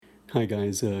Hi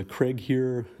guys, Craig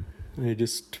here. I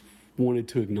just wanted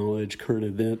to acknowledge current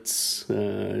events.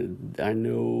 I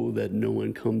know that no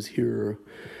one comes here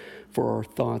for our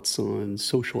thoughts on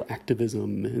social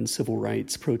activism and civil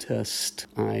rights protest.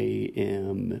 I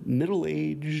am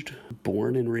middle-aged,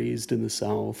 born and raised in the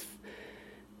South,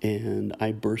 and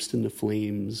I burst into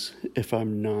flames if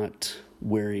I'm not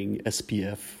wearing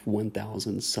SPF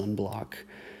 1000 sunblock.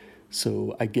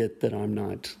 So I get that I'm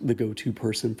not the go-to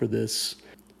person for this,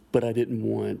 but I didn't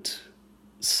want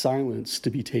silence to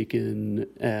be taken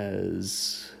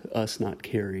as us not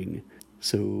caring.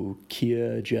 So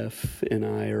Kia, Jeff, and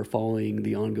I are following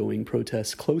the ongoing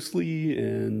protests closely,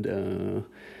 and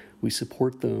we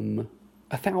support them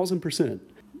 1,000%.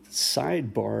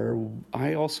 Sidebar,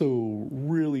 I also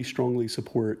really strongly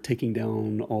support taking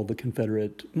down all the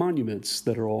Confederate monuments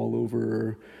that are all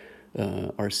over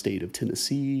our state of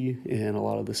Tennessee and a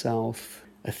lot of the South.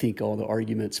 I think all the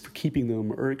arguments for keeping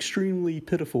them are extremely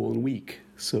pitiful and weak,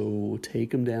 so take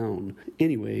them down.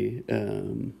 Anyway,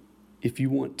 if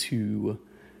you want to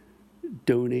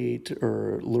donate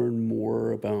or learn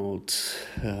more about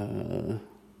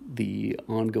the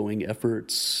ongoing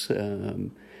efforts,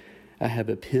 I have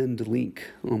a pinned link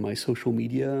on my social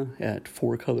media at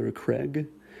 4ColorCraig.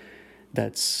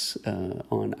 That's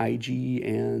on IG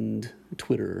and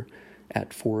Twitter at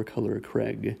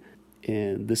 4ColorCraig.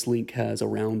 And this link has a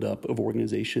roundup of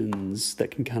organizations that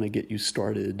can kind of get you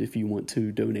started if you want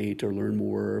to donate or learn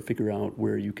more or figure out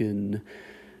where you can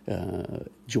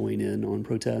join in on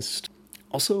protest.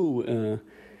 Also,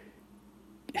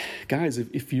 guys,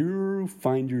 if you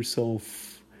find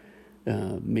yourself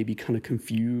maybe kind of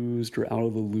confused or out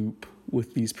of the loop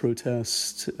with these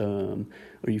protests, or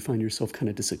you find yourself kind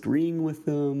of disagreeing with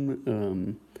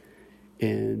them,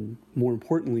 and more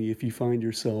importantly, if you find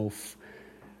yourself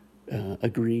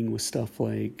agreeing with stuff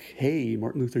like, hey,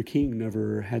 Martin Luther King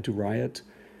never had to riot,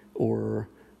 or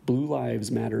Blue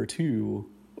Lives Matter too,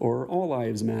 or All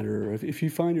Lives Matter. If you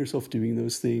find yourself doing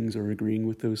those things or agreeing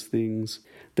with those things,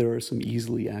 there are some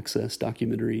easily accessed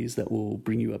documentaries that will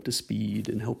bring you up to speed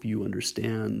and help you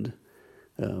understand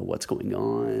what's going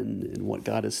on and what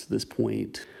got us to this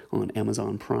point. On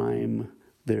Amazon Prime,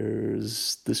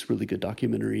 there's this really good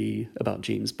documentary about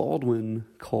James Baldwin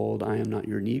called I Am Not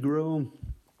Your Negro.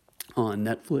 On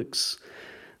Netflix,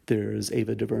 there's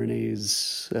Ava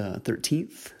DuVernay's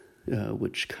 13th,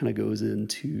 which kind of goes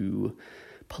into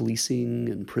policing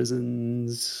and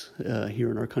prisons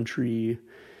here in our country.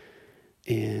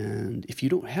 And if you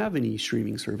don't have any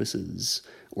streaming services,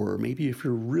 or maybe if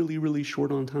you're really, really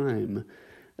short on time,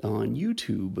 on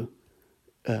YouTube,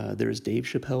 there's Dave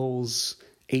Chappelle's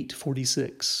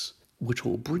 846, which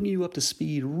will bring you up to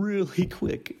speed really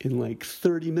quick in like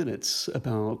 30 minutes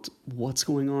about what's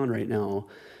going on right now.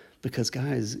 Because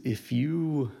guys, if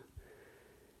you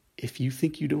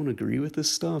think you don't agree with this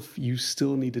stuff, you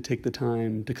still need to take the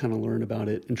time to kind of learn about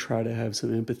it and try to have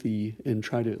some empathy and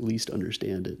try to at least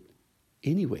understand it.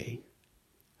 Anyway,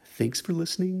 thanks for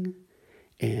listening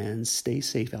and stay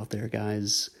safe out there,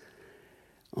 guys.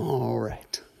 All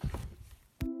right.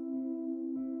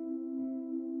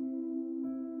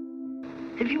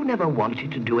 Have you never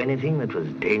wanted to do anything that was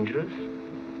dangerous?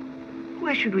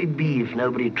 Where should we be if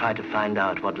nobody tried to find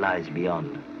out what lies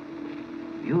beyond?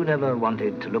 You never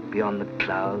wanted to look beyond the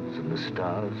clouds and the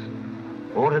stars,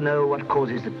 or to know what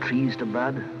causes the trees to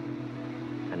bud,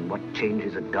 and what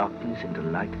changes the darkness into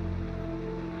light?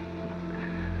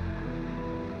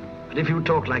 But if you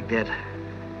talk like that,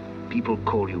 people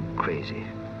call you crazy.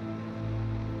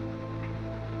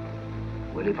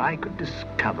 Well, if I could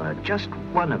discover just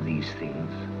one of these things,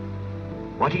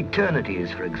 what eternity is,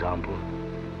 for example,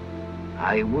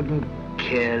 I wouldn't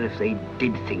care if they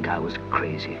did think I was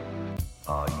crazy.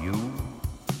 Are you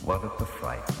one of the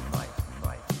fright?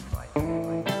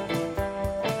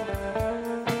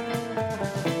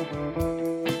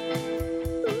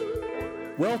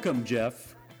 Welcome,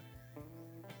 Jeff.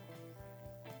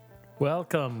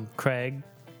 Welcome, Craig.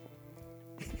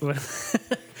 What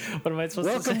am I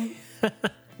supposed to say?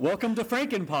 Welcome to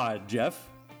Frankenpod, Jeff.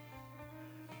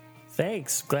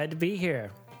 Thanks. Glad to be here.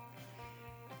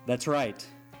 That's right.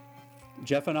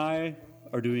 Jeff and I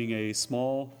are doing a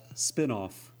small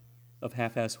spin-off of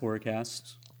Half-Ass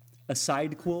Horrorcast, a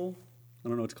sidequel, I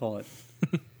don't know what to call it,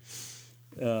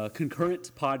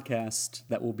 concurrent podcast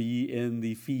that will be in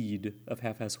the feed of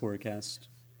Half-Ass Horrorcast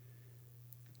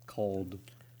called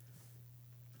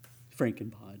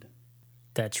Frankenpod.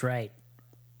 That's right.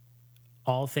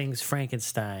 All things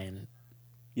Frankenstein.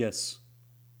 Yes.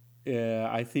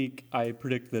 I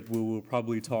predict that we will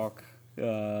probably talk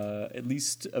at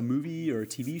least a movie or a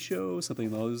TV show, something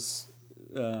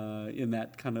in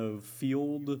that kind of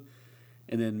field.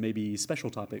 And then maybe special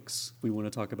topics. We want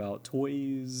to talk about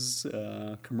toys,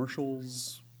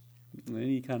 commercials,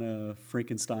 any kind of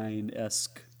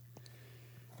Frankenstein-esque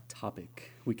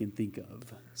topic we can think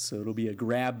of. So it'll be a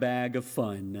grab bag of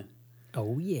fun.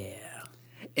 Oh, yeah.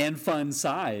 And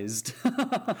fun-sized.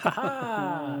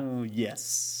 Oh,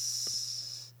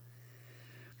 yes.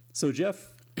 So,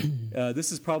 Jeff,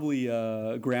 this is probably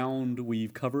ground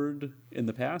we've covered in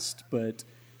the past, but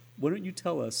why don't you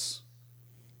tell us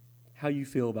how you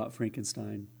feel about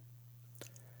Frankenstein?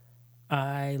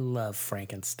 I love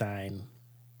Frankenstein.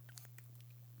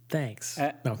 Thanks.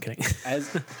 No, I'm kidding.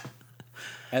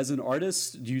 As an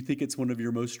artist, do you think it's one of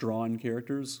your most drawn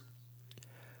characters?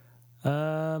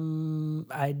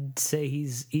 I'd say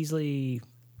he's easily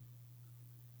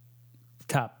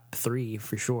top 3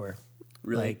 for sure.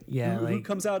 Really? Like, yeah. Who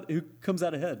comes out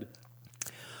ahead?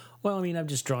 Well, I mean, I've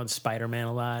just drawn Spider-Man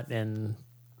a lot and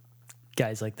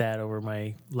guys like that over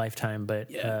my lifetime,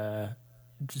 but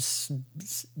just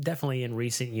definitely in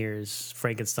recent years,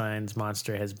 Frankenstein's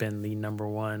monster has been the number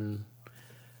one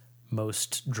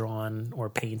most drawn or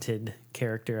painted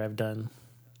character I've done.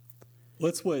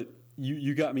 Well, that's what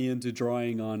you got me into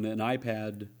drawing on an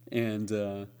iPad,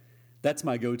 and that's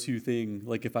my go-to thing.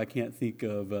 Like if I can't think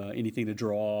of anything to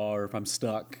draw, or if I'm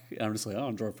stuck, I'm just like, oh,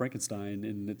 I'll draw Frankenstein,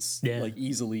 and it's like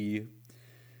easily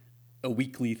a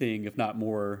weekly thing, if not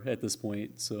more, at this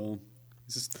point. So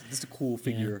it's just a cool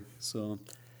figure. Yeah. So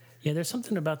yeah, there's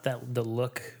something about the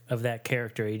look of that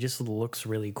character. He just looks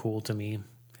really cool to me.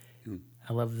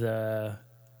 I love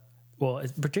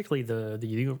particularly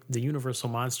the Universal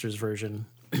Monsters version.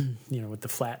 With the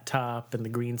flat top and the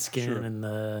green skin and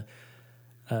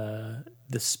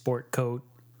the sport coat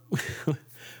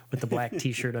with the black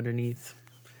T-shirt underneath.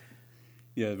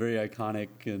 Yeah, very iconic,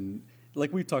 and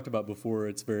like we've talked about before,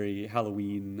 it's very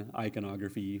Halloween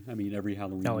iconography. I mean, every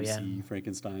Halloween see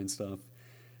Frankenstein stuff.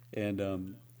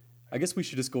 And I guess we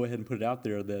should just go ahead and put it out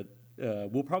there that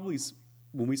we'll probably,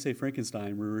 when we say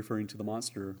Frankenstein, we're referring to the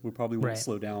monster. We'll probably won't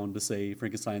slow down to say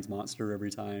Frankenstein's monster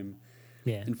every time.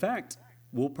 Yeah. In fact,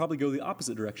 we'll probably go the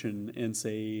opposite direction and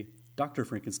say Dr.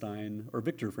 Frankenstein or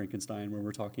Victor Frankenstein when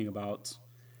we're talking about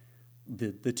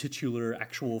the titular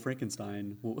actual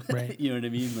Frankenstein. Right. You know what I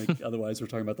mean? Like otherwise we're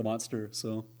talking about the monster.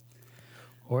 So,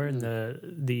 or in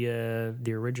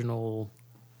the original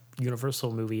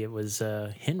Universal movie, it was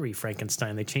Henry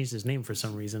Frankenstein. They changed his name for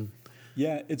some reason.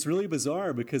 Yeah, it's really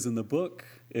bizarre because in the book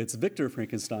it's Victor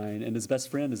Frankenstein and his best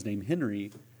friend is named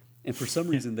Henry. And for some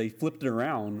reason, they flipped it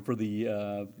around for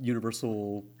the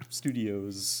Universal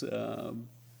Studios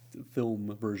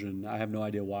film version. I have no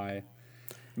idea why.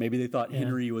 Maybe they thought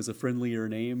Henry was a friendlier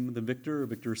name than Victor.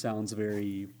 Victor sounds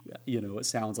very, it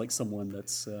sounds like someone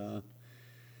that's,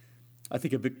 I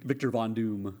think of Victor Von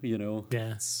Doom,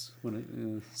 Yeah. It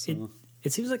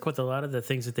seems like with a lot of the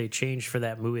things that they changed for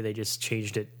that movie, they just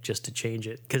changed it just to change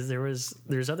it. Because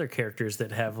there's other characters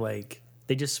that have like,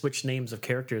 they just switched names of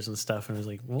characters and stuff, and it was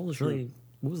like, well,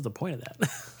 what was the point of that?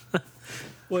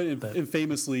 Well, and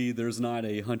famously, there's not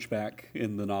a hunchback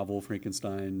in the novel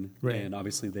Frankenstein, right. And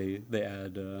obviously they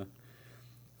add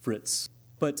Fritz.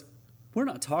 But we're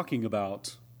not talking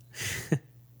about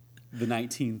the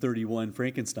 1931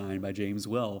 Frankenstein by James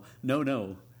Whale.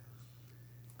 No.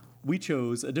 We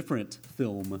chose a different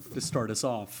film to start us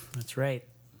off. That's right.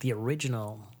 The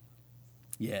original.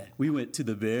 Yeah, we went to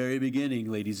the very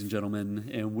beginning, ladies and gentlemen,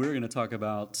 and we're going to talk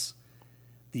about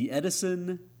the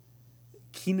Edison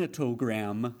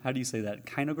kinetogram. How do you say that?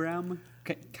 Kinogram?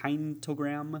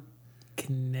 Kinetogram?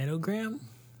 Kinetogram?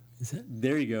 Is it?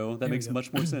 There you go. That makes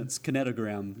much more sense.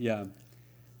 Kinetogram, yeah.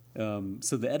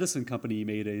 So the Edison company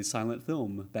made a silent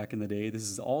film back in the day. This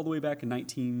is all the way back in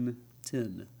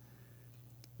 1910.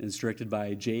 It's directed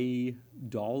by J.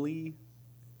 Dawley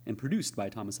and produced by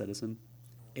Thomas Edison.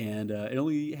 And it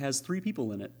only has 3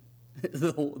 people in it.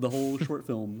 the whole short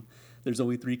film. There's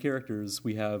only 3 characters.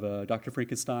 We have Dr.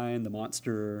 Frankenstein, the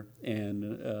monster, and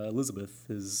Elizabeth,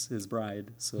 his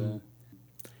bride. So,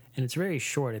 and it's very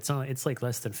short. It's like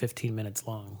less than 15 minutes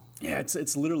long. Yeah,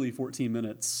 it's literally 14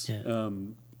 minutes. Yeah.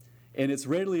 And it's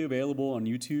readily available on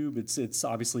YouTube. It's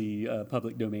obviously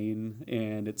public domain,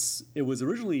 and it was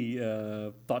originally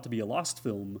thought to be a lost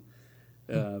film.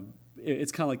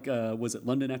 It's kind of like, was it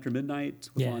London After Midnight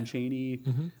with Lon Chaney,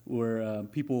 where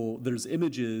there's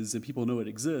images and people know it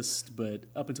exists, but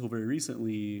up until very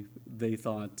recently, they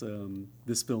thought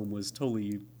this film was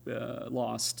totally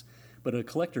lost. But a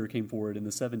collector came forward in the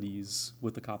 70s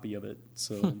with a copy of it.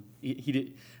 So he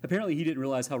didn't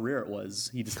realize how rare it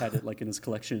was. He just had it like in his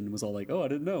collection and was all like, oh, I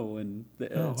didn't know. And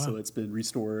so it's been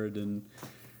restored. And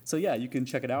so, yeah, you can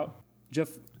check it out. Jeff,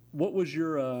 what was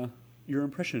your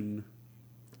impression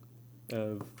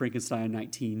of Frankenstein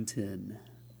 1910?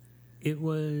 It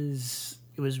was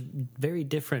very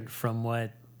different from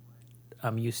what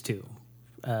I'm used to.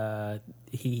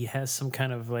 He has some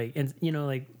kind of like, and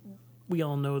like we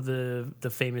all know the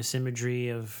famous imagery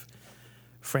of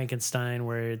Frankenstein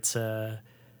where it's the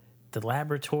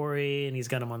laboratory and he's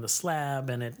got him on the slab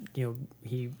and it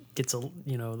he gets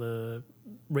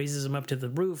raises him up to the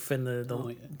roof and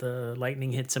the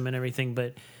lightning hits him and everything.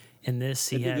 But in this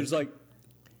there's like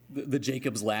the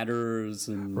Jacob's ladders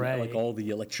and like all the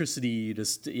electricity.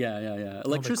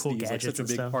 Electricity cool is like such a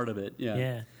big part of it.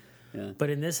 Yeah. But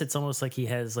in this, it's almost like he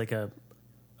has like a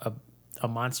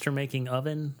monster making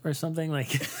oven or something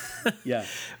like. Yeah.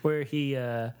 Where he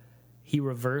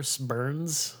reverse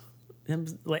burns him,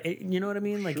 like you know what I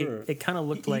mean? Like sure. it kind of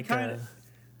looked like what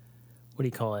do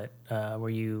you call it? Where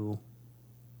you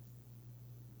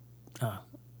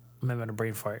I'm having a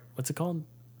brain fart. What's it called?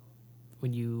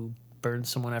 When you burn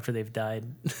someone after they've died.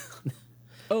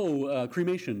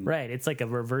 Cremation. Right. It's like a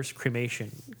reverse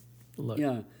cremation look.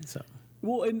 Yeah. So.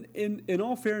 Well, in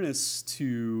all fairness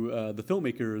to the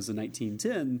filmmakers in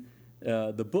 1910,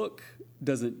 the book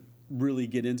doesn't really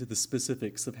get into the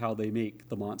specifics of how they make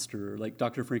the monster. Like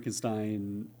Dr.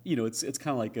 Frankenstein, it's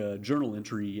kind of like a journal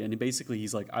entry, and basically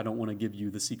he's like, I don't want to give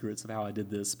you the secrets of how I did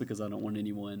this because I don't want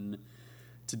anyone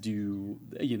to do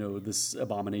this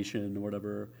abomination or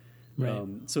whatever. Right.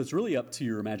 So it's really up to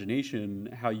your imagination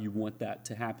how you want that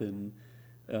to happen.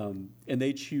 And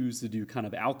they choose to do kind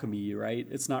of alchemy, right?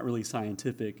 It's not really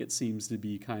scientific. It seems to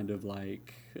be kind of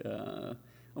like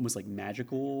almost like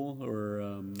magical or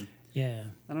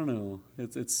I don't know.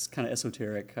 It's kind of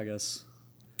esoteric, I guess.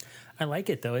 I like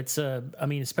it though. It's I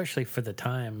mean, especially for the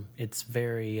time, it's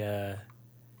very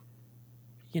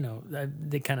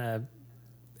they kind of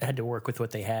had to work with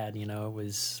what they had. It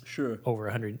was over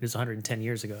 100. It was 110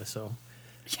 years ago, so.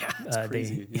 Yeah, it's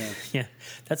crazy. Yeah,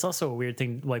 that's also a weird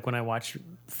thing. Like when I watch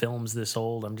films this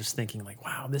old, I'm just thinking like,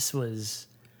 wow, this was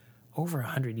over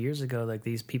 100 years ago. Like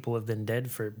these people have been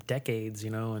dead for decades,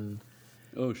 and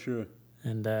oh sure.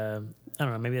 And I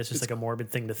don't know, maybe that's just like a morbid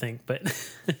thing to think, but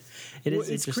it's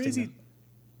interesting. Crazy.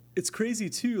 It's crazy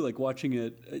too. Like watching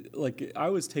it, like I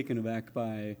was taken aback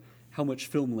by how much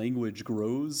film language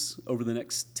grows over the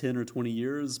next 10 or 20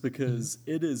 years because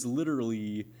it is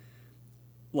literally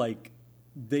like.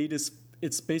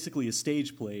 It's basically a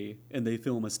stage play, and they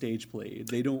film a stage play.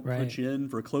 They don't punch in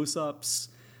for close-ups.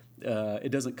 It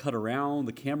doesn't cut around.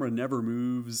 The camera never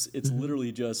moves. It's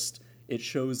literally just, it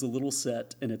shows a little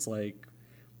set, and it's like,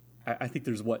 I think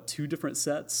there's, 2 different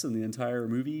sets in the entire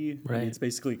movie? Right. I mean, it's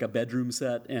basically like a bedroom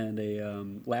set and a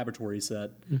laboratory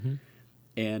set.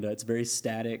 And it's very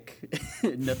static.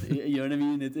 Nothing, you know what I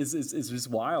mean? It's just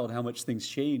wild how much things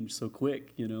change so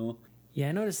quick, Yeah,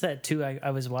 I noticed that too.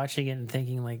 I was watching it and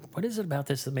thinking like, what is it about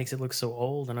this that makes it look so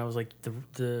old? And I was like,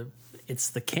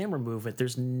 it's the camera movement.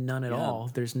 There's none at all.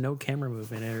 There's no camera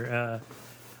movement,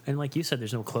 and like you said,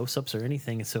 there's no close-ups or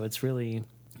anything. So it's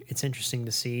interesting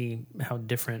to see how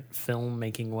different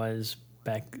filmmaking was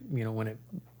back, when it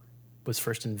was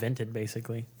first invented,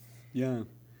 basically. Yeah.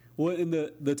 Well, and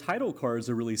the title cards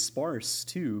are really sparse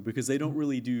too because they don't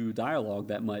really do dialogue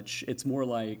that much. It's more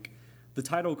like. The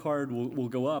title card will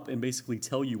go up and basically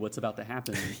tell you what's about to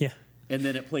happen. Yeah. And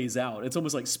then it plays out. It's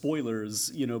almost like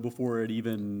spoilers, before it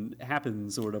even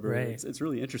happens or whatever. Right. It's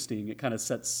really interesting. It kind of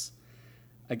sets,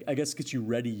 I guess, gets you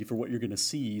ready for what you're going to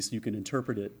see so you can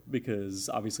interpret it because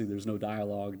obviously there's no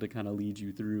dialogue to kind of lead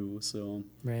you through. So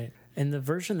Right. And the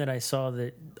version that I saw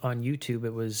that on YouTube,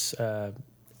 it was,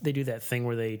 they do that thing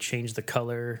where they change the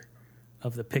color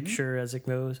of the picture as it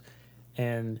goes.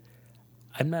 And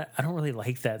I don't really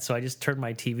like that, so I just turned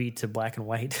my TV to black and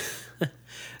white,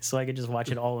 so I could just watch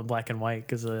it all in black and white.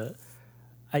 Because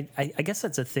I guess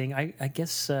that's a thing. I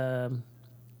guess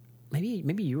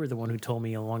maybe you were the one who told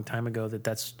me a long time ago that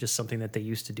that's just something that they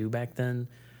used to do back then.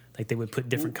 Like they would put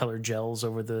different colored gels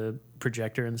over the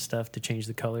projector and stuff to change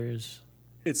the colors.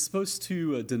 It's supposed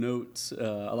to denote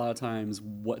a lot of times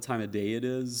what time of day it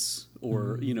is,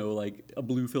 or like a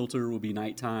blue filter will be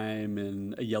nighttime,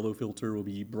 and a yellow filter will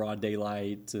be broad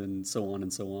daylight, and so on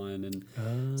and so on.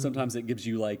 And sometimes it gives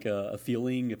you like a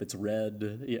feeling. If it's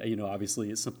red,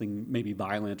 obviously it's something maybe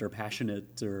violent or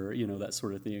passionate, or that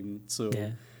sort of thing. So.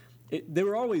 Yeah. There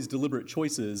were always deliberate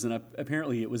choices, and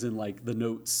apparently it was in like the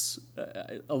notes,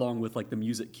 along with like the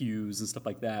music cues and stuff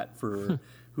like that for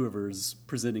whoever's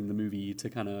presenting the movie to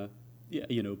kind of,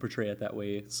 portray it that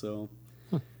way. So,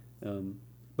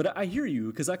 but I hear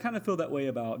you because I kind of feel that way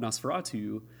about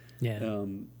Nosferatu. Yeah.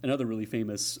 Another really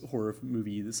famous horror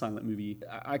movie, the silent movie.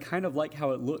 I kind of like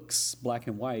how it looks black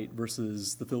and white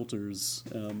versus the filters.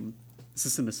 It's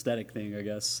just an aesthetic thing, I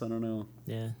guess. I don't know.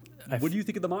 Yeah. What do you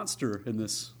think of the monster in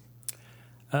this?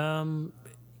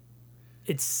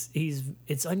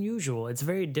 It's unusual. It's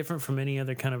very different from any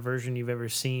other kind of version you've ever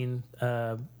seen.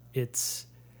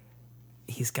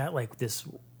 He's got like this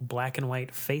black and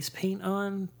white face paint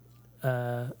on,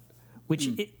 which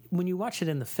when you watch it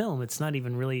in the film, it's not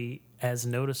even really as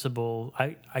noticeable.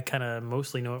 I kind of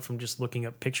mostly know it from just looking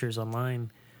up pictures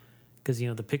online because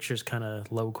the picture's kind of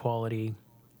low quality,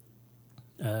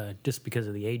 just because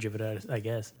of the age of it, I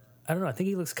guess. I don't know. I think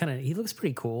he looks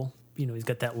pretty cool. He's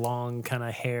got that long kind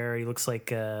of hair. He looks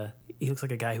like a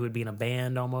guy who would be in a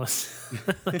band almost,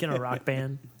 like in a rock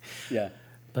band. Yeah.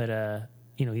 But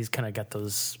he's kind of got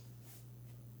those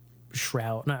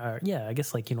I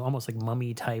guess like almost like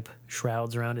mummy type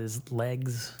shrouds around his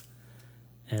legs.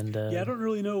 And I don't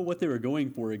really know what they were going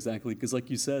for exactly because, like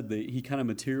you said, he kind of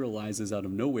materializes out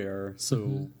of nowhere.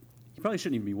 So he probably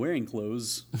shouldn't even be wearing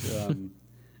clothes.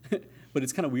 But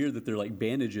it's kind of weird that they're like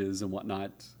bandages and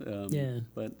whatnot. But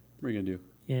what are you gonna do?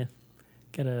 Yeah,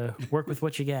 gotta work with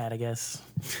what you got, I guess.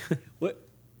 What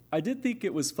I did think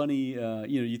it was funny.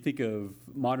 You think of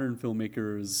modern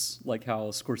filmmakers like how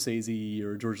Scorsese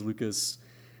or George Lucas,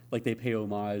 like they pay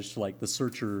homage to like The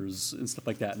Searchers and stuff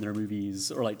like that in their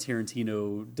movies, or like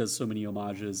Tarantino does so many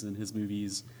homages in his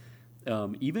movies.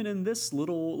 Even in this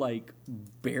little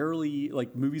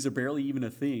movies are barely even a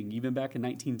thing. Even back in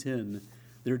 1910.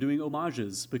 They're doing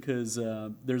homages because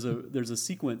there's a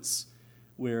sequence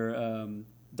where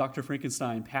Dr.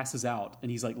 Frankenstein passes out and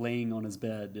he's like laying on his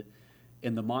bed,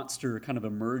 and the monster kind of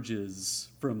emerges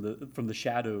from the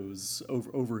shadows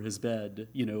over his bed,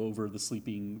 over the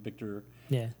sleeping Victor.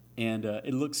 Yeah, and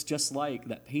it looks just like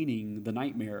that painting, The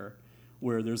Nightmare,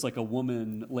 where there's like a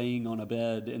woman laying on a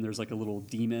bed and there's like a little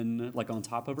demon like on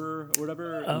top of her or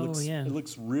whatever. It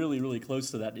looks really, really close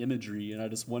to that imagery, and I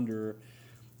just wonder.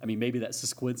 I mean, maybe that's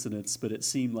just coincidence, but it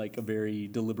seemed like a very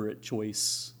deliberate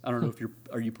choice. I don't know if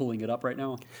are you pulling it up right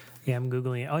now? Yeah, I'm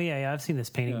Googling it. Oh, yeah, I've seen this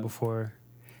painting before.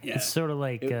 Yeah. It's sort of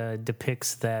like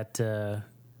depicts that,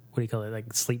 what do you call it,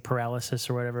 like sleep paralysis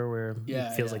or whatever, where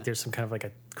it feels like there's some kind of like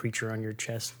a creature on your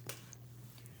chest.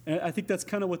 And I think that's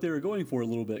kind of what they were going for a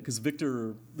little bit, because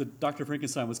Victor, the Dr.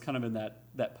 Frankenstein, was kind of in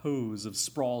that pose of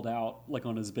sprawled out, like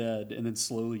on his bed, and then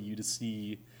slowly you just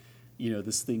see,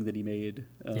 this thing that he made.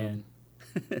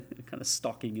 Kind of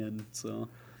stalking in. So,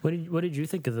 what did you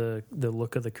think of the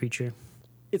look of the creature?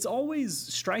 It's always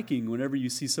striking whenever you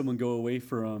see someone go away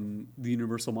from the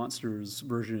Universal Monsters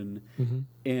version,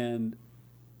 and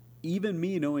even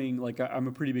me knowing, like, I'm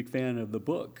a pretty big fan of the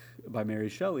book by Mary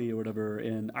Shelley or whatever,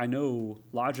 and I know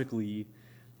logically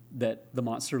that the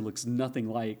monster looks nothing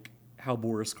like how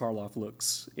Boris Karloff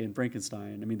looks in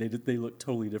Frankenstein. I mean, they look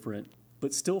totally different,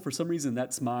 but still, for some reason,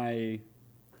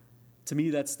 to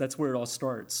me, that's where it all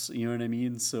starts. You know what I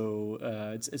mean? So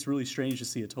it's really strange to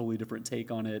see a totally different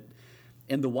take on it.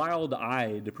 And the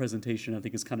wild-eyed presentation, I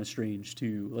think, is kind of strange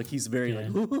too. Like he's very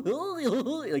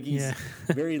like he's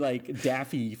very like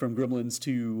Daffy from Gremlins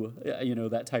 2,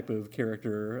 that type of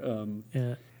character.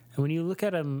 And when you look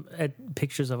at him, at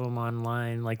pictures of him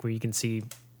online, like where you can see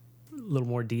a little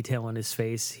more detail on his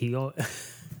face, he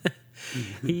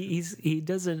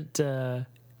doesn't.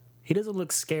 He doesn't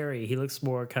look scary. He looks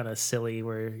more kind of silly.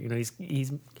 Where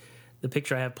he's the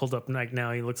picture I have pulled up like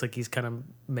now. He looks like he's kind of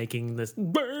making this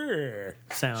brrr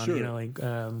sound.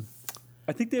 Sure.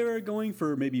 I think they were going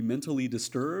for maybe mentally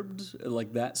disturbed,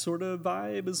 like that sort of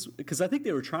vibe, because I think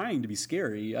they were trying to be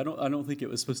scary. I don't think it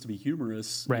was supposed to be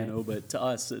humorous, right. But to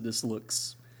us it just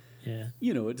looks,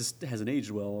 it just hasn't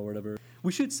aged well or whatever.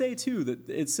 We should say too that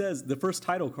it says the first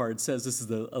title card says this is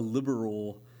a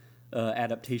liberal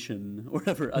adaptation or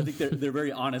whatever. I think they're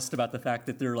very honest about the fact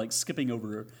that they're like skipping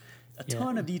over a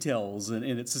ton of details, and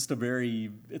it's just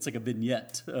it's like a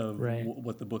vignette of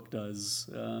what the book does,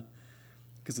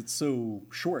 because it's so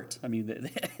short. I mean,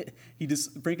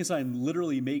 Dr. Frankenstein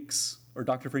literally makes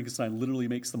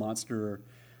the monster.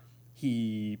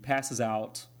 He passes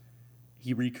out,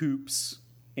 he recoups,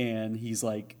 and he's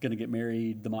like going to get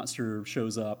married. The monster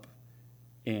shows up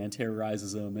and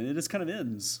terrorizes him, and it just kind of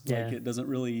ends. Yeah. Like it doesn't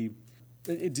really.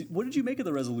 What did you make of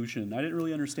the resolution? I didn't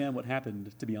really understand what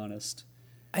happened, to be honest.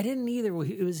 I didn't either.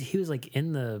 He was like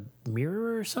in the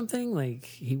mirror or something. Like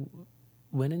he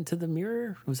went into the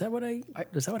mirror. Was that what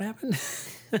happened?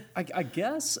 I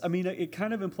guess. I mean, it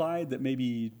kind of implied that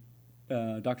maybe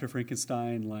Dr.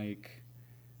 Frankenstein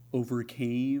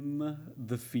overcame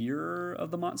the fear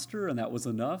of the monster, and that was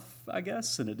enough, I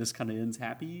guess, and it just kind of ends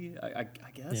happy. I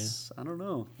guess. Yeah. I don't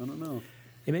know.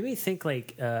 It made me think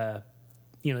like,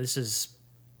 this is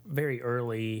very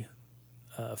early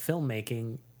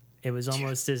filmmaking. It was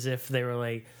almost as if they were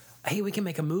like, hey, we can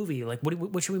make a movie. Like,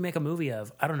 what should we make a movie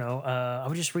of? I don't know. I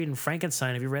was just reading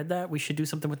Frankenstein. Have you read that? We should do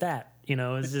something with that.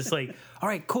 It's just like, all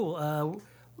right, cool.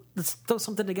 Let's throw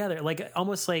something together. Like,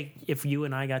 almost like if you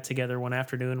and I got together one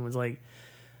afternoon and was like,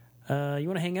 you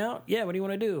want to hang out? Yeah, what do you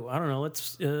want to do? I don't know.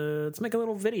 Let's make a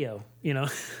little video,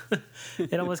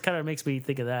 It almost kind of makes me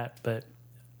think of that. But,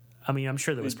 I mean, I'm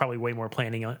sure there was probably way more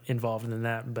planning involved than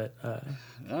that. But I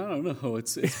don't know.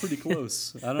 It's pretty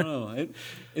close. I don't know.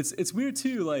 It's weird,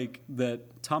 too, like,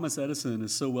 that Thomas Edison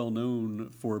is so well known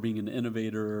for being an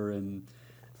innovator, and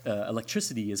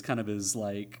electricity is kind of his,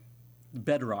 like,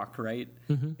 bedrock, right?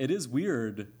 Mm-hmm. It is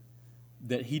weird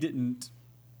that he didn't...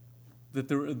 that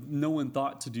no one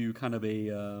thought to do kind of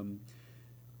a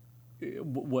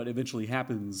what eventually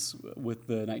happens with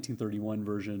the 1931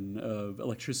 version of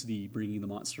electricity bringing the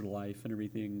monster to life and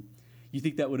everything. You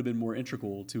think that would have been more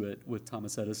integral to it with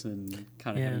Thomas Edison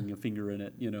kind of having a finger in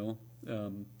it,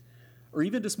 or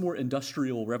even just more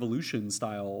industrial revolution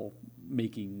style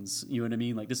makings. You know what I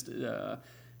mean? Like just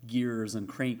gears and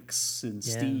cranks and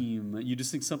steam. You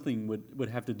just think something would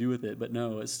have to do with it, but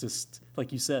no, it's just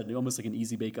like you said, almost like an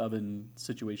easy bake oven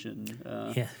situation.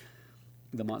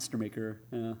 The Monster Maker.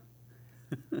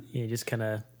 Yeah, just kind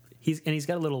of he's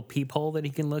got a little peephole that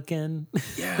he can look in.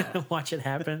 Yeah, watch it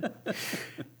happen.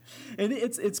 And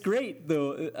it's great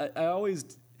though.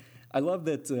 I love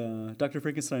that Dr.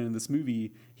 Frankenstein in this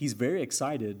movie, he's very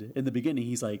excited. In the beginning,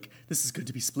 he's like, this is going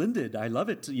to be splendid. I love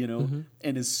it, Mm-hmm.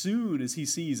 And as soon as he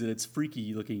sees that it's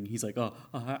freaky looking, he's like, oh,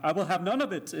 I will have none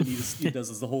of it. And he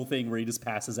does the whole thing where he just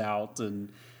passes out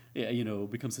and,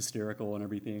 becomes hysterical and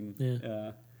everything.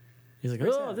 Yeah. He's like,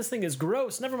 oh, this thing is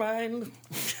gross. Never mind.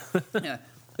 Yeah.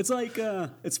 It's like,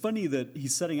 it's funny that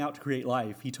he's setting out to create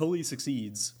life. He totally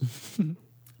succeeds.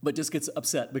 But just gets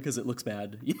upset because it looks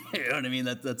bad. You know what I mean?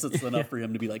 That's enough for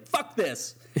him to be like, fuck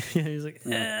this. Yeah, he's like,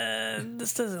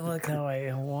 this doesn't look how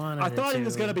I wanted it to. I thought it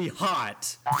was going to be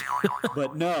hot.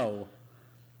 But no.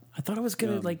 I thought it was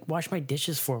going to, wash my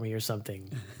dishes for me or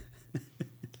something.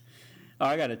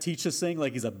 I got to teach this thing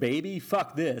like he's a baby?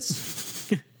 Fuck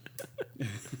this.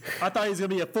 I thought he was going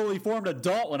to be a fully formed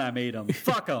adult when I made him.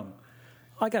 Fuck him.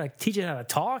 I got to teach it how to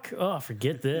talk? Oh,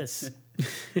 forget this.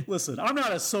 Listen, I'm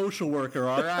not a social worker,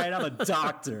 all right? I'm a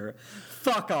doctor.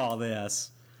 Fuck all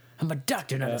this. I'm a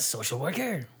doctor, not a social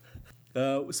worker.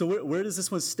 So where does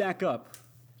this one stack up?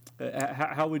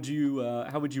 How would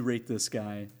you rate this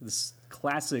guy? This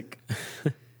classic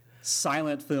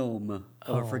silent film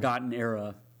of a forgotten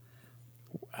era.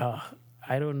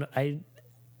 I don't know.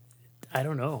 I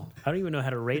don't know. I don't even know how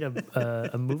to rate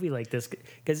a movie like this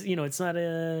because it's not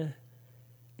a.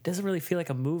 It doesn't really feel like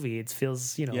a movie. It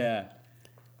feels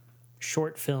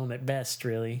short film at best,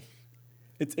 really.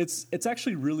 It's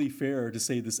actually really fair to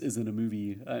say this isn't a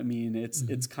movie. I mean,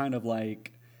 it's kind of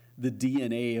like the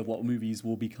DNA of what movies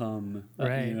will become.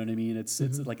 Right. You know what I mean? It's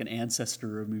like an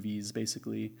ancestor of movies,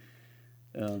 basically.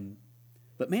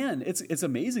 But man, it's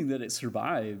amazing that it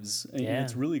survives. And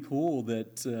it's really cool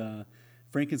that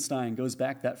Frankenstein goes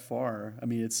back that far. I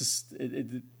mean, it's just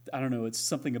I don't know. It's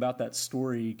something about that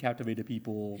story captivated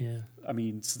people. Yeah. I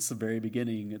mean, since the very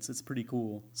beginning, it's pretty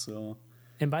cool. So.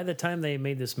 And by the time they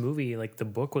made this movie, the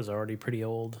book was already pretty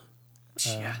old.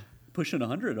 Pushing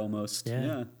 100 almost.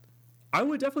 Yeah. I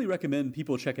would definitely recommend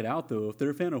people check it out, though. If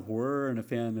they're a fan of horror and a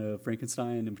fan of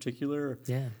Frankenstein in particular.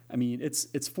 Yeah. I mean,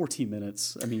 it's 14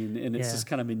 minutes. I mean, and it's just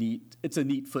kind of a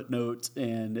neat footnote,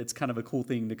 and it's kind of a cool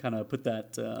thing to kind of put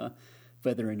that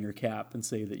feather in your cap and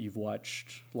say that you've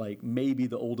watched maybe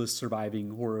the oldest surviving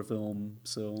horror film.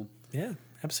 So yeah,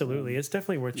 absolutely. It's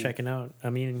definitely worth checking out. I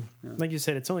mean, like you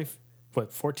said, it's only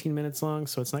 14 minutes long,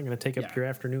 so it's not going to take up your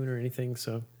afternoon or anything.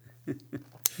 So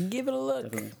give it a look.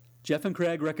 Definitely. Jeff and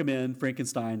Craig recommend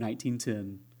Frankenstein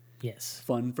 1910. Yes.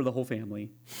 Fun for the whole family.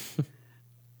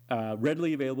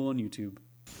 Readily available on YouTube.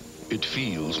 It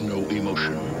feels no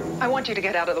emotion. I want you to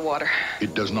get out of the water.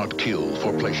 It does not kill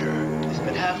for pleasure. They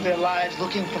spend half their lives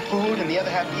looking for food and the other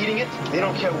half eating it. They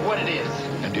don't care what it is.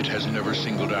 And it has never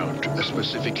singled out a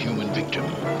specific human victim.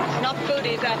 It's not food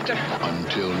he's after.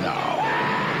 Until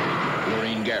now.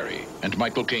 Lorraine Gary and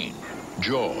Michael Caine.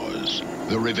 Jaws,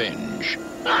 The Revenge.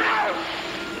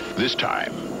 This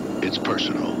time, it's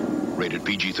personal. Rated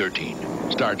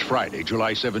PG-13. Starts Friday,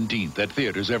 July 17th at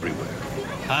theaters everywhere.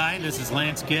 Hi, this is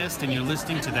Lance Guest, and you're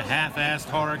listening to the Half-Assed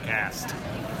Horror Cast.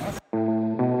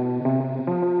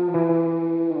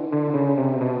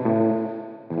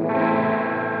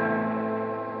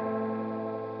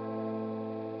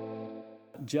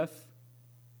 Jeff,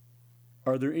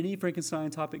 Are there any Frankenstein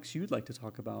topics you'd like to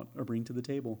talk about or bring to the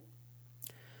table?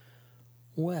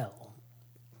 Well,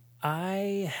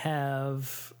 I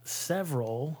have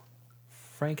several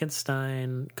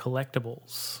Frankenstein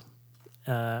collectibles.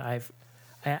 I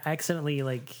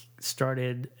accidentally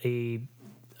started a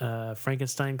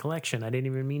Frankenstein collection. I didn't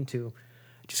even mean to.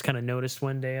 I just kind of noticed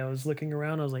one day I was looking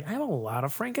around. I was like, I have a lot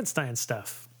of Frankenstein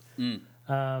stuff.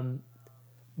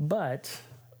 But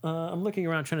I'm looking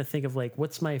around trying to think of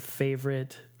what's my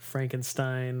favorite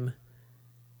Frankenstein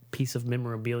piece of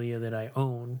memorabilia that I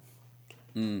own.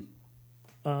 I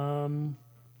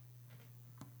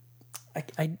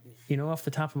off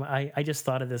the top of I just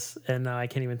thought of this and now I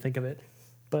can't even think of it.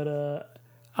 But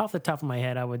off the top of my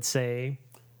head, I would say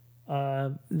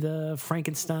the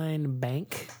Frankenstein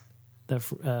Bank,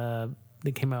 that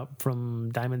came out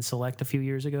from Diamond Select a few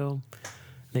years ago.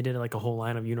 They did a whole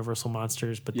line of Universal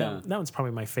monsters, but that one's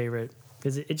probably my favorite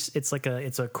because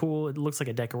it's a cool. It looks like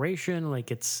a decoration,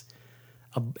 it's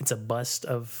a bust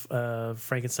of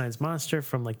Frankenstein's monster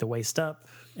from the waist up,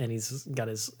 and he's got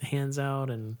his hands out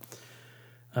and.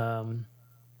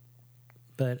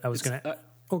 But I was gonna.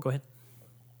 Go ahead.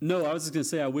 No, I was just gonna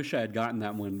say I wish I had gotten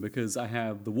that one because I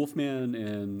have the Wolfman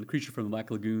and Creature from the Black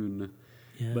Lagoon.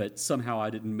 Yeah. But somehow I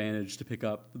didn't manage to pick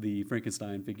up the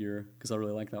Frankenstein figure because I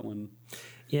really like that one.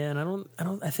 Yeah, and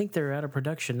I think they're out of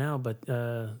production now, but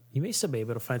you may still be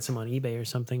able to find some on eBay or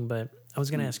something. But I was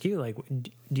going to ask you,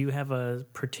 do you have a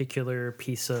particular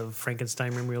piece of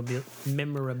Frankenstein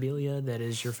memorabilia that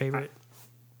is your favorite?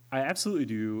 I absolutely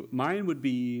do. Mine would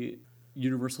be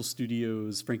Universal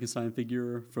Studios Frankenstein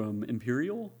figure from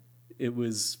Imperial. It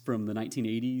was from the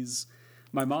 1980s.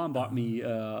 My mom bought me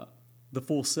the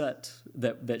full set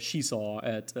that she saw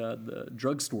at the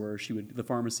drugstore. The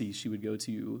pharmacy she would go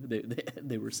to.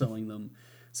 They were selling them.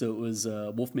 So it was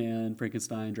Wolfman,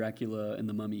 Frankenstein, Dracula, and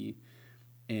the Mummy.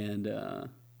 And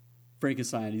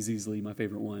Frankenstein is easily my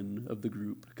favorite one of the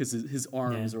group because his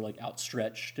arms are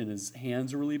outstretched and his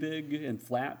hands are really big and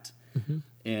flat. Mm-hmm.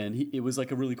 And it was a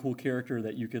really cool character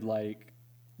that you could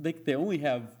they only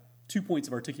have 2 points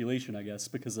of articulation, I guess,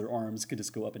 because their arms could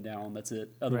just go up and down. That's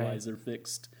it. Otherwise, they're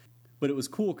fixed. But it was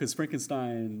cool because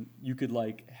Frankenstein, you could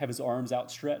have his arms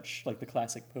outstretched, the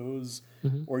classic pose,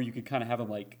 or you could kind of have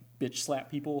him bitch slap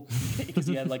people because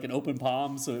he had an open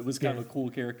palm. So it was kind of a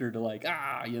cool character to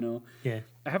Yeah.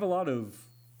 I have a lot of,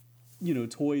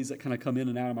 toys that kind of come in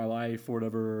and out of my life or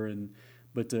whatever.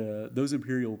 But those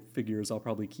Imperial figures I'll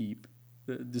probably keep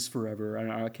just forever.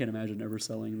 I can't imagine ever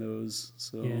selling those.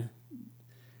 So.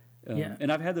 Yeah.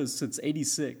 And I've had those since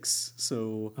 '86,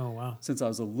 so since I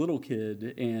was a little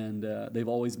kid, and they've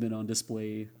always been on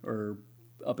display or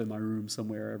up in my room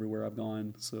somewhere, everywhere I've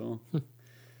gone. So,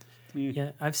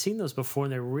 yeah, I've seen those before,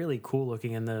 and they're really cool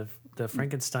looking. And the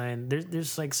Frankenstein,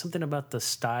 there's something about the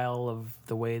style of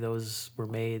the way those were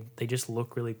made; they just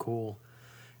look really cool.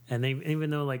 And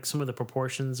even though some of the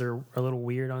proportions are a little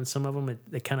weird on some of them,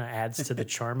 it kind of adds to the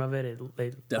charm of it.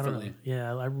 Definitely,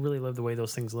 I really love the way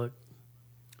those things look.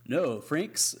 No,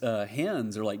 Frank's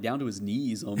hands are down to his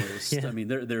knees almost. I mean,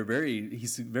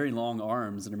 he's very long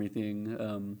arms and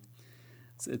everything.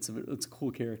 It's a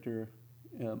cool character.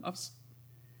 I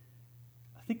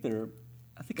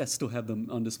think I still have them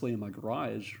on display in my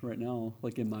garage right now,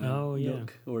 in my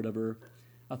nook or whatever.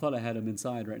 I thought I had them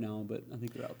inside right now, but I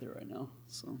think they're out there right now.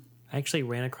 So I actually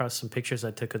ran across some pictures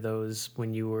I took of those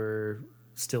when you were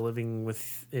still living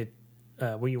with it.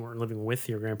 Well, you weren't living with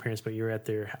your grandparents, but you were at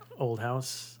their old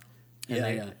house. And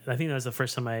I think that was the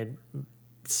first time I had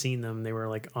seen them. They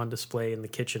were on display in the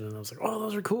kitchen, and I was like, "Oh,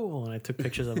 those are cool!" And I took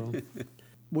pictures of them.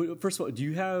 Well, first of all, do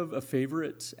you have a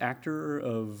favorite actor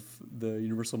of the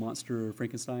Universal Monster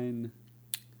Frankenstein?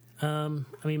 I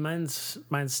mean, mine's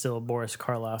still Boris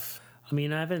Karloff. I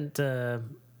mean, I haven't.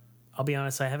 I'll be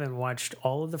honest, I haven't watched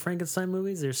all of the Frankenstein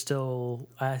movies. I still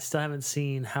haven't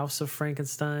seen House of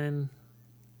Frankenstein.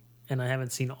 And I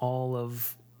haven't seen all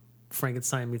of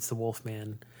Frankenstein Meets the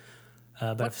Wolfman,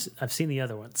 but I've seen the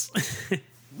other ones.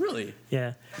 Really?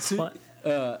 Yeah. So,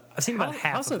 I've seen about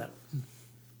half of them.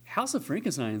 House of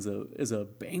Frankenstein is a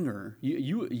banger.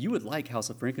 You would like House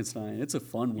of Frankenstein. It's a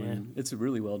fun one. It's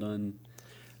really well done.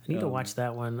 I need to watch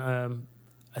that one.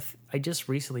 I just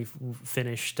recently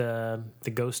finished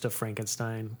The Ghost of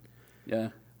Frankenstein. Yeah.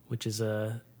 Which is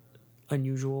a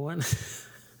unusual one.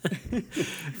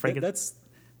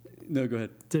 No, go ahead.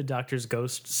 The doctor's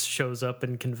ghost shows up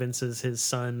and convinces his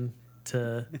son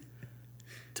to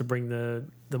bring the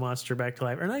monster back to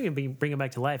life, or not even bring him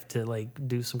back to life, to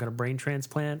do some kind of brain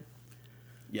transplant.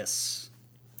 Yes,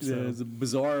 there's a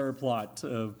bizarre plot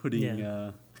of putting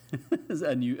a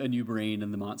new brain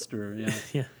in the monster. Yeah,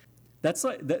 yeah. That's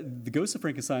like that. The Ghost of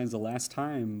Frankenstein is the last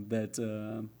time that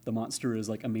the monster is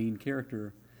like a main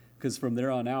character, because from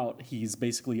there on out, he's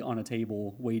basically on a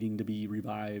table waiting to be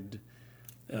revived.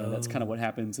 That's kind of what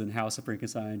happens in House of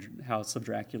Frankenstein, House of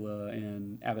Dracula,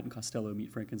 and Abbott and Costello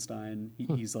Meet Frankenstein.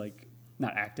 He's like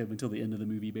not active until the end of the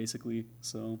movie, basically.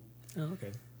 So,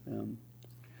 okay.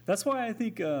 That's why I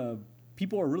think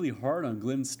people are really hard on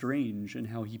Glenn Strange and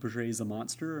how he portrays the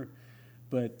monster.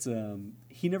 But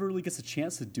he never really gets a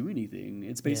chance to do anything.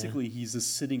 It's basically he's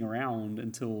just sitting around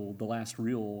until the last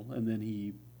reel, and then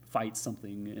he fights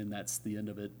something, and that's the end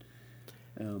of it.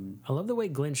 I love the way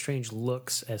Glenn Strange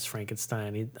looks as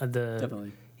Frankenstein.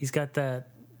 Definitely. He's got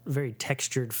that very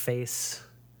textured face,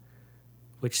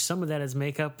 which some of that is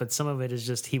makeup, but some of it is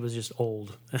just he was just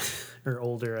old or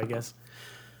older, I guess.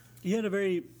 He had a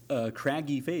very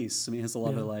craggy face. I mean, it has a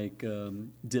lot of like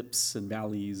dips and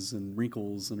valleys and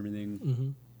wrinkles and everything. Mm-hmm.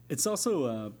 It's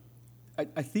also,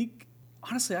 I think,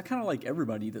 honestly, I kind of like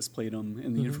everybody that's played him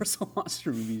in the Universal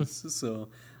Monster movies. So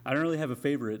I don't really have a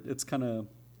favorite. It's kind of,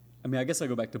 I mean, I guess I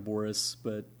go back to Boris,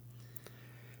 but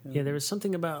yeah, there was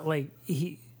something about like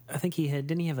I think he had,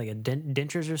 didn't he have like a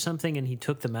dentures or something, and he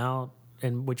took them out,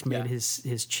 and which made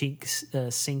his cheeks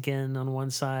sink in on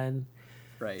one side.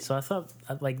 Right. So I thought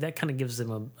like that kind of gives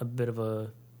him a bit of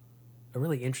a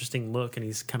really interesting look, and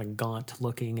he's kind of gaunt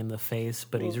looking in the face,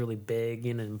 but he's really big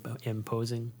and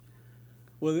imposing.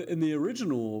 Well, in the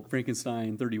original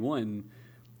Frankenstein 31,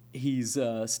 he's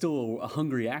still a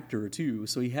hungry actor too,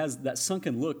 so he has that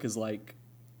sunken look is like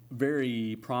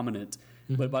very prominent.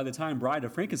 Mm-hmm. But by the time Bride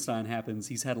of Frankenstein happens,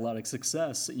 he's had a lot of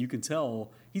success. You can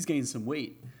tell he's gained some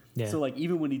weight. Yeah. So like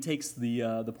even when he takes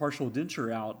the partial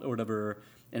denture out or whatever,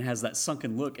 and has that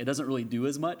sunken look, it doesn't really do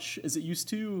as much as it used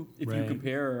to if you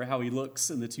compare how he looks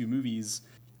in the two movies.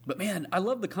 But man, I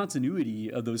love the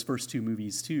continuity of those first two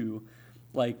movies too.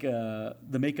 Like the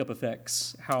makeup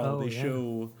effects, how they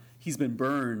show he's been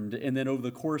burned, and then over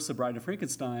the course of Bride of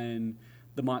Frankenstein,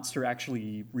 the monster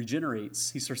actually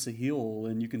regenerates. He starts to heal,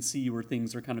 and you can see where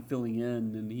things are kind of filling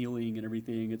in and healing and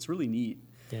everything. It's really neat.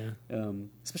 Yeah.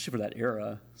 Especially for that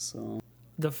era. So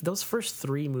those first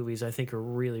three movies I think are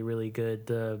really, really good.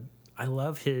 I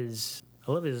love his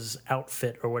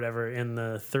outfit or whatever in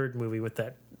the third movie with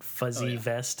that fuzzy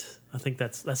vest. I think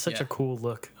that's such a cool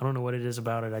look. I don't know what it is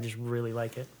about it. I just really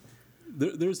like it.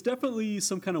 There's definitely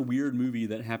some kind of weird movie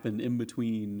that happened in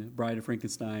between Bride of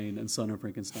Frankenstein and Son of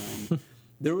Frankenstein.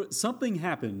 Something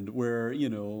happened where, you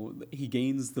know, he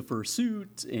gains the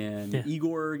fursuit and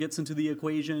Igor gets into the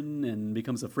equation and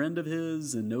becomes a friend of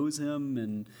his and knows him.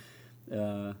 And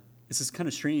it's just kind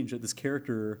of strange that this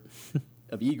character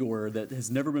of Igor that has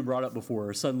never been brought up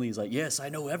before suddenly is like, yes, I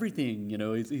know everything. You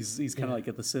know, he's kind of like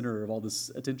at the center of all this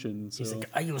attention. So. He's like,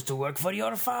 I used to work for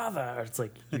your father. It's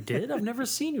like, you did? I've never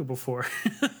seen you before.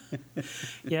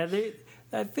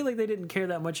 I feel like they didn't care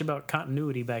that much about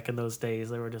continuity back in those days.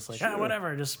 They were just like,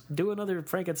 whatever, just do another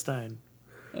Frankenstein.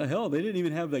 Hell, they didn't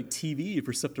even have like TV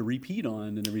for stuff to repeat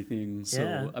on and everything.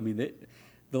 So, I mean,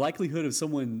 the likelihood of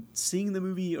someone seeing the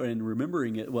movie and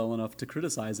remembering it well enough to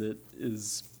criticize it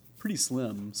is pretty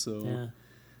slim. So,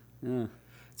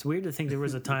 it's weird to think there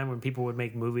was a time when people would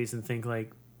make movies and think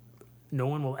like, no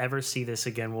one will ever see this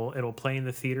again. It'll play in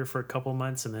the theater for a couple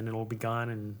months and then it'll be gone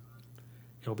and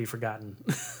it'll be forgotten.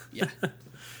 Yeah,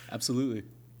 absolutely.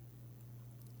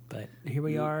 But here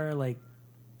we are, like,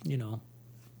 you know,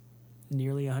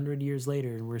 nearly 100 years later,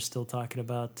 and we're still talking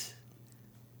about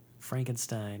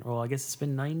Frankenstein. Well, I guess it's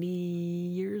been 90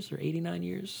 years or 89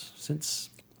 years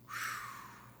since.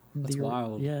 That's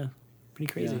wild. Yeah,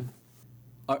 pretty crazy.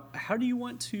 Yeah. How do you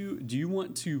want to? Do you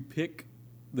want to pick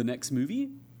the next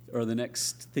movie or the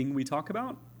next thing we talk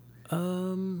about?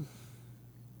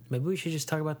 Maybe we should just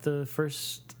talk about the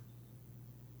first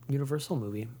Universal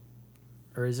movie.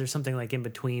 Or is there something like in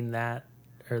between that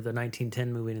or the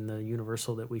 1910 movie and the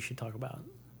Universal that we should talk about?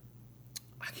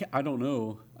 I don't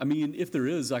know. I mean, if there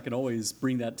is, I could always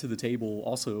bring that to the table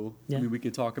also. Yeah. I mean, we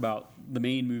could talk about the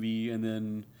main movie and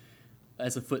then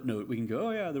as a footnote, we can go,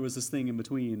 oh, yeah, there was this thing in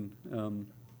between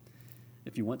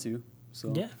if you want to.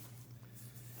 So yeah,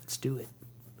 let's do it.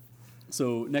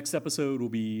 So next episode will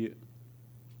be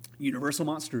Universal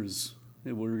Monsters.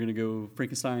 We're going to go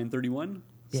Frankenstein 31.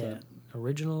 Yeah,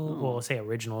 original. Well, I'll say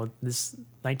original. This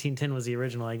 1910 was the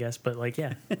original, I guess. But like,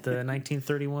 yeah, the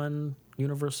 1931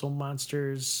 Universal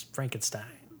Monsters Frankenstein.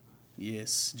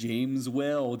 Yes, James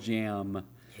Well Jam.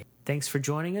 Thanks for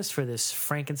joining us for this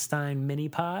Frankenstein mini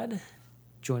pod.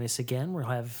 Join us again. We'll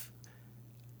have,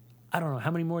 I don't know how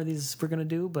many more of these we're going to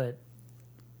do, but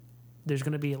there's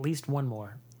going to be at least one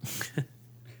more.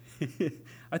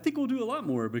 I think we'll do a lot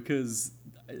more because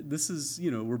this is,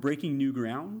 you know, we're breaking new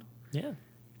ground. Yeah.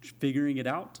 figuring it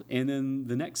out. And then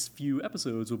the next few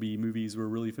episodes will be movies we're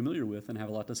really familiar with and have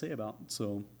a lot to say about.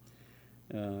 So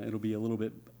it'll be a little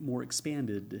bit more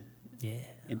expanded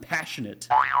and passionate.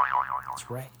 That's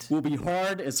right. Will be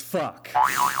hard as fuck.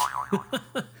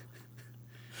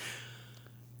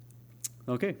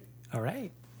 Okay. All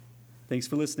right. Thanks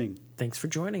for listening. Thanks for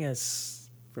joining us.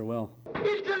 Farewell.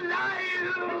 It's alive!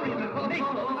 In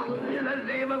the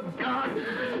name of God,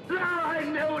 now I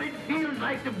know what it feels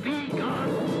like to be God.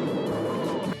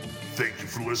 Thank you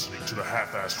for listening to the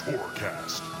Half-Assed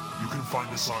Horrorcast. You can find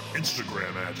us on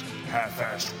Instagram at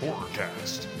Half-Assed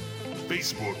Horrorcast,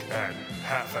 Facebook at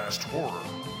Half-Assed Horror,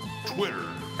 Twitter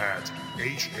at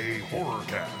HA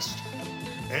Horrorcast,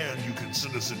 and you can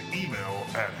send us an email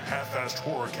at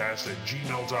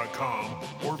halfassedhorrorcast@gmail.com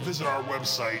or visit our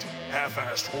website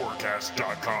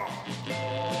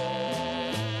halfassedhorrorcast.com.